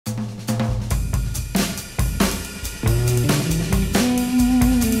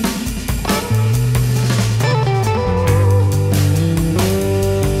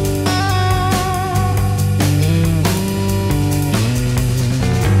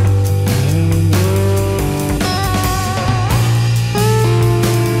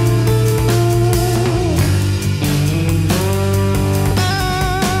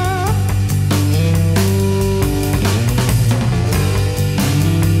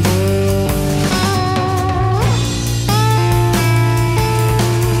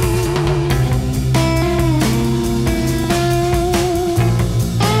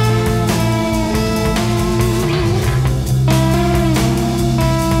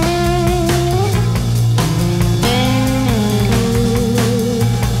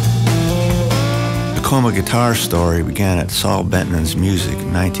Coma guitar story began at Saul Benton's Music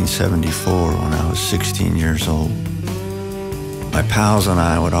in 1974 when I was 16 years old. My pals and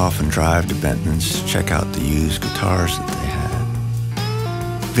I would often drive to Benton's to check out the used guitars that they had.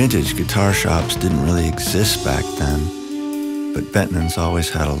 Vintage guitar shops didn't really exist back then, but Benton's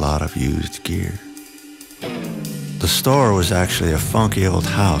always had a lot of used gear. The store was actually a funky old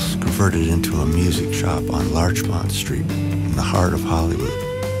house converted into a music shop on Larchmont Street in the heart of Hollywood.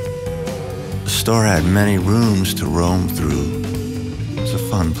 The store had many rooms to roam through. It was a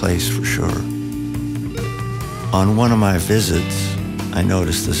fun place for sure. On one of my visits, I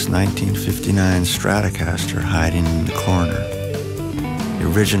noticed this 1959 Stratocaster hiding in the corner.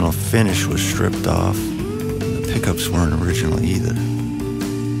 The original finish was stripped off, and the pickups weren't original either.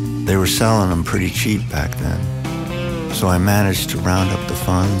 They were selling them pretty cheap back then, so I managed to round up the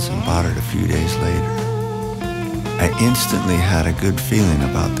funds and bought it a few days later. I instantly had a good feeling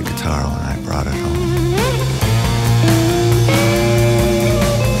about the guitar when I brought it home.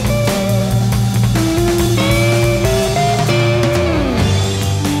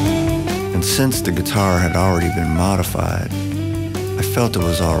 And since the guitar had already been modified, I felt it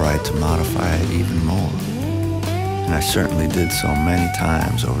was all right to modify it even more. And I certainly did so many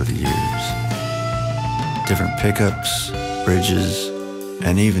times over the years. Different pickups, bridges,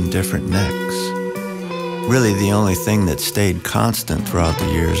 and even different necks. Really, the only thing that stayed constant throughout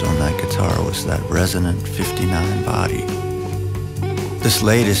the years on that guitar was that resonant 59 body. This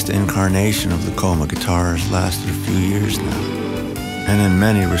latest incarnation of the Coma guitar has lasted a few years now, and in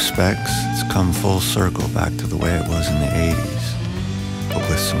many respects, it's come full circle back to the way it was in the 80s, but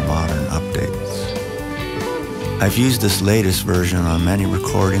with some modern updates. I've used this latest version on many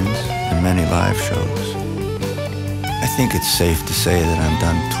recordings and many live shows. I think it's safe to say that I'm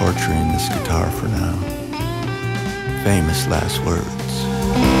done torturing this guitar for now. Famous last words.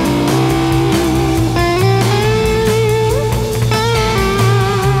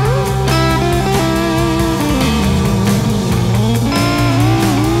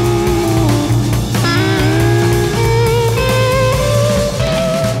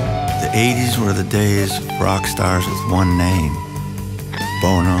 The 80s were the days of rock stars with one name.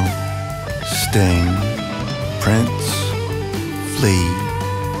 Bono, Sting, Prince, Flea.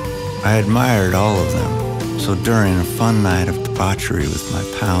 I admired all of them. So during a fun night of debauchery with my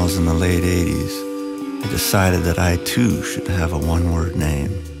pals in the late 80s, I decided that I too should have a one-word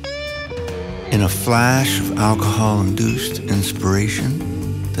name. In a flash of alcohol-induced inspiration,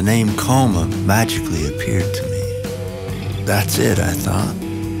 the name Coma magically appeared to me. That's it, I thought.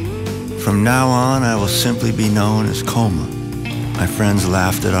 From now on, I will simply be known as Coma. My friends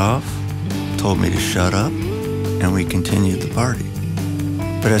laughed it off, told me to shut up, and we continued the party.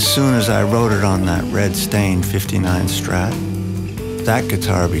 But as soon as I wrote it on that red-stained 59 Strat, that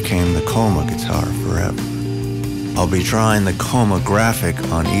guitar became the Coma guitar forever. I'll be drawing the Coma graphic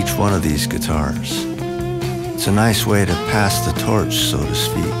on each one of these guitars. It's a nice way to pass the torch, so to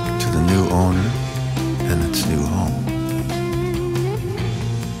speak, to the new owner and its new home.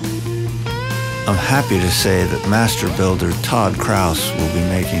 I'm happy to say that master builder Todd Krause will be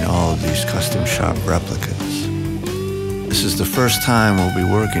making all of these custom shop replicas. This is the first time we'll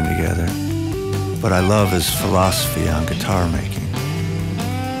be working together, but I love his philosophy on guitar making.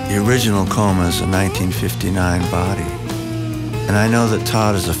 The original Coma is a 1959 body, and I know that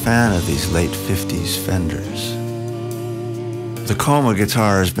Todd is a fan of these late 50s Fenders. The Coma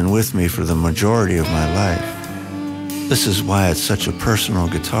guitar has been with me for the majority of my life. This is why it's such a personal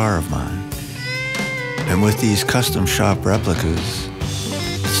guitar of mine. And with these custom shop replicas,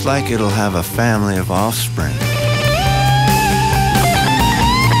 it's like it'll have a family of offspring.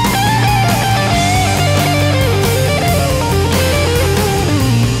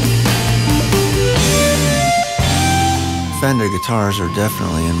 Fender guitars are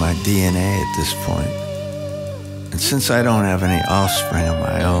definitely in my DNA at this point. And since I don't have any offspring of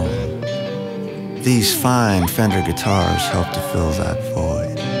my own, these fine Fender guitars help to fill that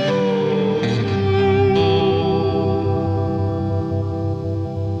void.